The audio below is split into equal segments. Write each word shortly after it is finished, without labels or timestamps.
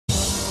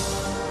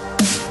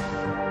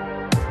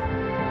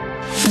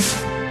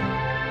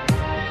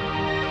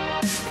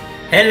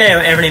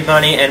Hello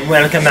everybody and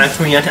welcome back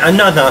to yet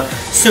another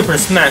Super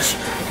Smash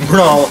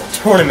Brawl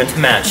tournament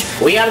match.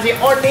 We are the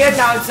only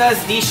announcers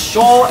this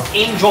show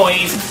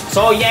enjoys.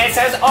 So yes,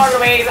 as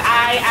always,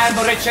 I am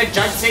Richard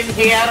Johnson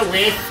here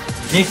with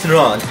Dick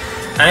Rod.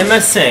 I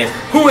must say,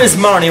 who is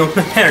Mario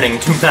preparing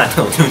to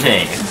battle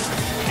today?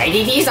 And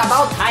it is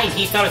about time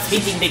he starts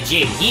hitting the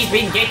gym. He's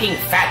been getting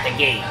fat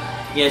again.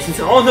 Yes, it's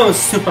all those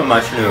super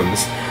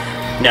mushrooms.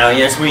 Now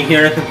yes, we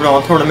here at the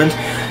Brawl tournament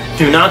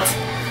do not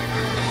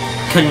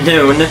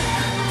condone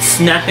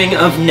snapping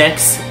of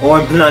necks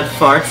or blood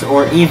farts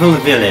or evil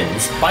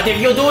villains. But if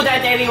you do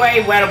that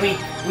anyway, well,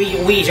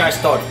 we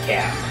just don't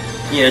care.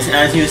 Yes,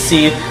 as you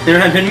see, there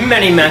have been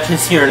many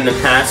matches here in the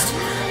past,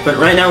 but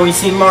right now we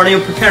see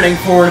Mario preparing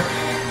for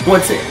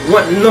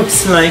what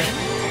looks like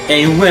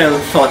a well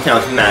thought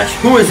out match.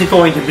 Who is it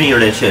going to be,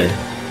 Richard?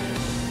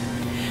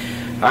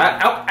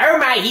 Oh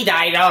my, he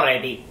died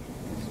already.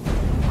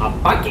 A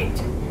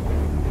bucket.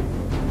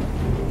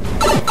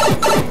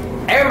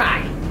 Oh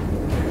my.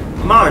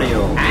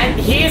 Mario. And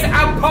his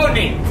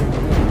opponent.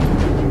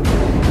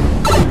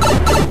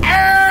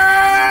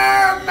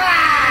 Oh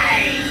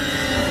my!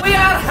 We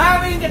are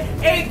having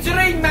a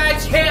dream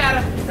match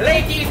here,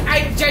 ladies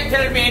and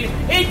gentlemen.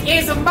 It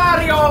is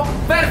Mario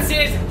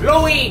versus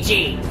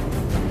Luigi.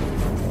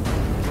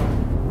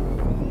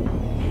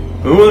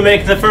 Who will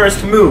make the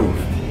first move?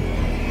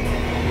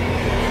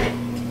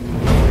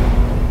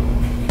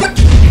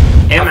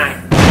 Oh my!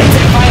 It's a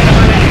fire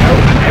on it.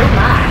 Oh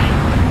my!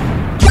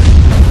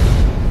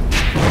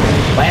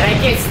 But I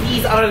guess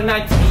these are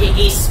not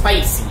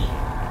spicy.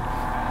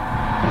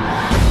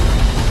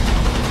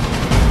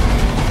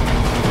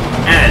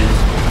 And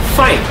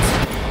fight!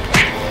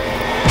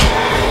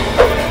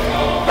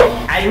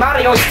 And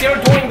Mario's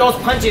still doing those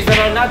punches that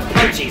are not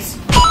punches.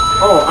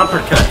 Oh,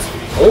 uppercut.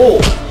 Oh,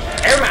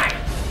 my!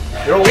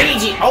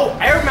 Luigi, oh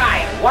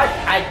my! What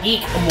a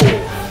geek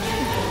move.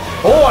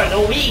 Oh,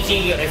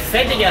 Luigi is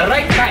sending it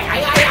right back.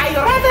 I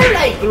rather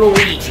like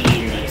Luigi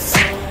in this.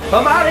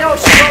 But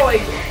Mario's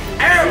showing,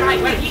 oh my,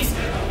 but he's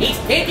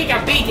taking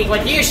a beating,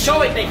 but he's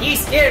showing that he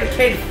still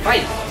can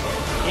fight.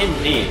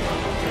 Indeed.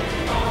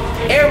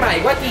 Oh my,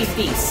 what is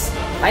this?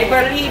 I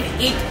believe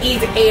it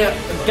is a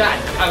gun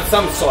of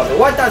some sort.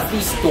 What does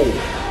this do?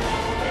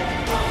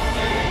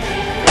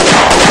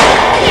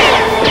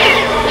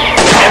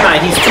 Oh my,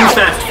 he's too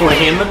fast for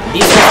him.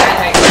 This is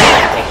attack.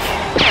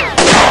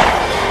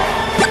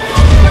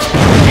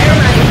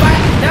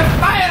 The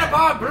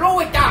fireball blew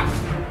it up!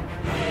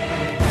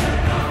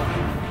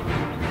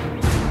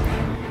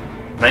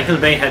 Michael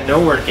Bay had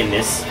no work in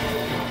this.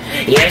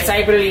 Yes,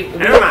 I believe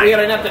we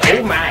are enough to...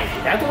 Oh my,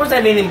 that was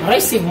an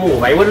impressive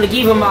move. I will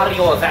give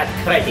Mario that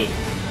credit.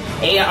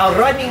 A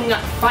running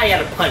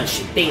fire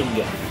punch thing.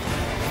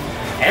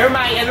 Oh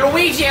my, and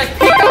Luigi has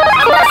picked up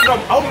a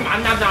mushroom. Oh,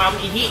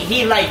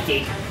 he liked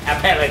it,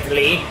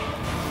 apparently.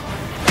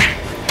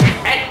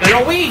 And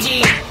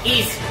Luigi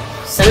is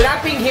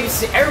slapping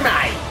himself. Oh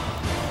my.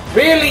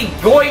 Really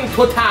going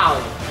to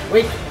town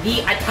with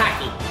the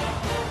attacking.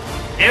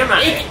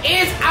 It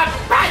is a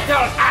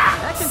battle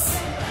axe!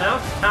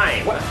 About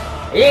time.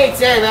 It's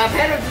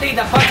apparently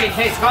the budget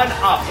has gone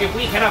up if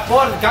we can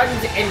afford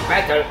guns and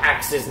battle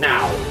axes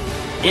now.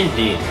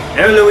 Indeed.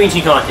 Oh,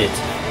 Luigi got it.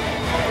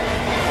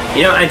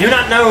 You know, I do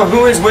not know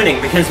who is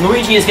winning because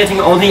Luigi is getting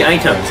all the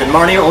items and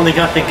Mario only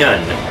got the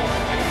gun.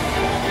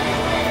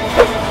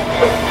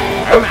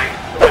 Oh my!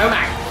 Oh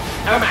my!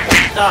 Oh my!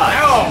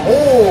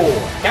 Oh,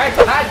 that's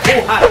not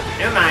too hot.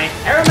 Oh my.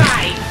 Oh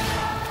my.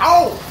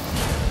 Oh,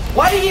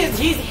 why is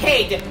his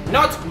head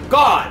not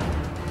gone?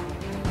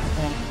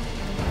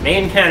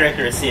 Main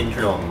character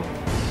syndrome.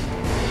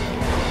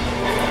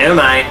 Oh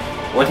my.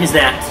 What is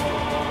that?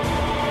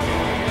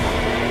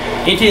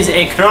 It is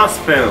a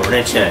crossbow,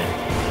 Richard.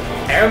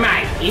 Oh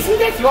my. Isn't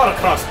that your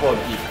crossbow,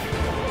 Geek?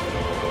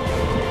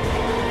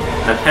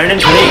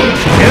 Apparently.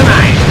 Oh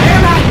my. Oh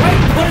my. Why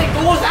could it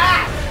do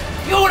that?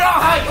 You know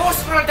how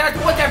useful that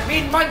would have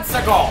been months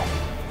ago!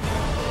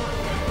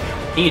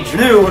 He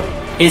drew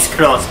his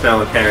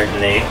crossbow,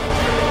 apparently.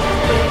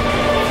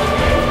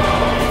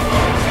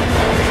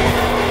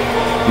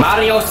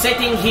 Mario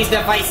setting his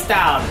device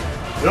down.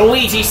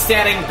 Luigi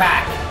staring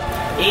back.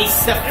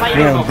 It's the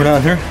final Well,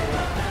 brother,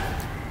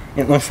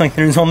 it looks like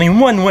there's only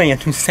one way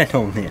to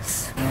settle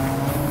this.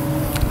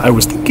 I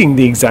was thinking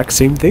the exact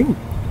same thing.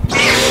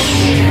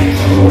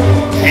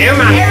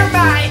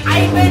 Hereby,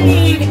 I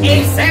believe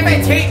a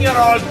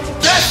 17-year-old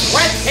just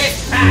wet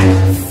his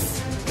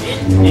pants.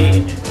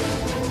 Indeed.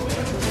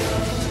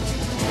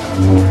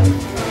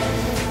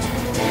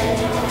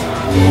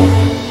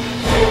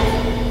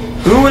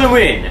 Who will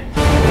win?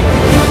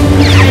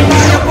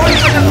 Mario going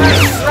for the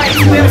first strike.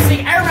 We're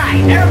seeing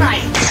Hereby.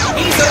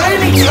 He's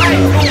really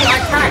trying to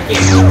attack him.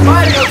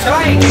 Mario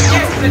trying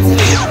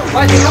desperately,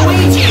 but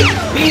Luigi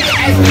being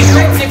as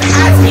defensive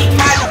as he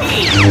can be,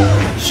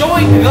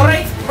 showing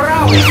great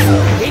prowess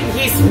in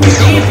his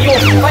debut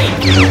fight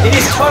in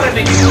his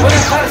tournament for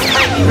the first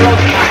time in a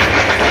long time.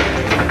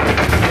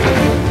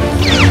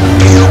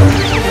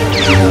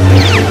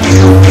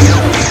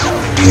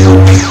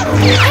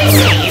 I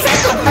see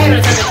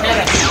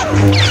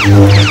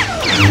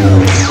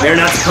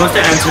supposed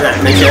to answer that,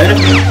 Richard?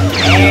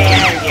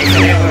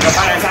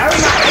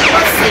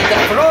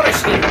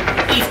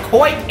 He's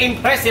quite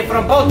impressive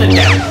from both of them.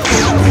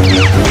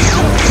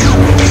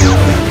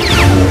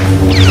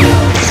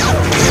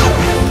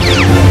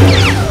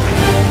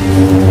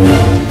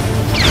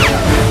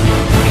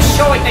 He's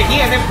showing that he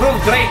has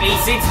improved greatly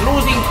since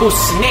losing to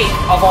Snake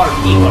of all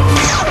people.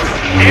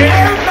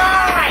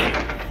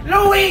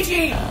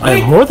 Luigi! I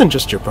am more than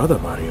just your brother,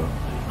 Mario.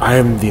 I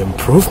am the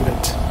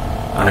improvement.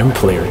 I'm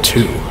player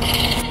 2.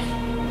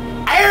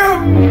 Oh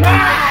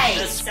my!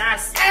 The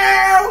sass.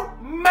 Oh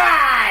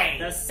my!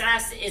 The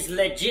sass is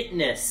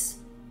legitness.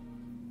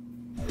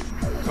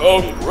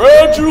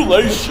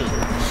 Congratulations!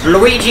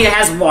 Luigi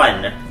has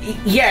won.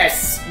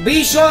 Yes,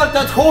 be sure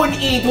to tune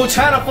in to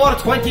Channel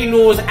 420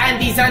 News and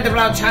the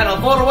Zaandarbrow channel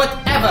for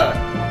whatever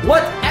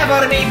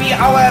may be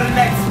our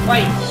next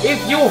fight.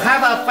 If you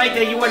have a fight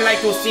that you would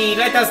like to see,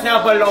 let us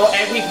know below,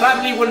 and we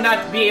probably will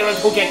not be able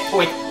to get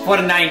to it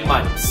for 9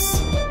 months.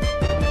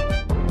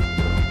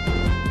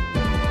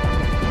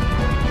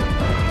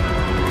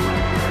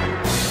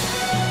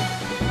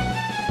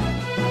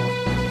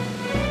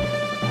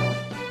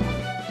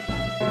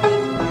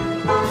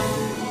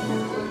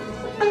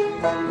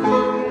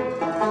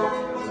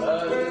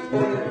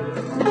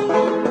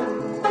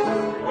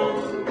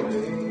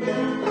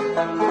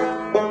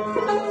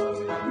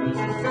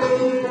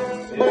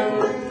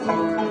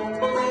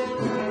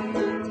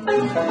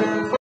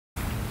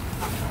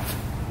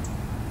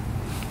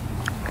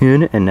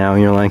 Good, and now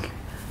you're like,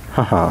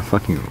 haha,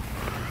 fuck you.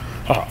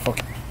 Haha, fuck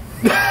you.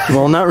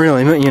 Well, not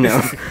really, but you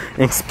know,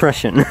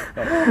 expression.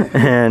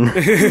 And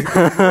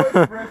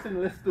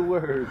Expression lists the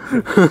words.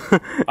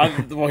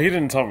 Well, he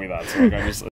didn't tell me that, so like, I just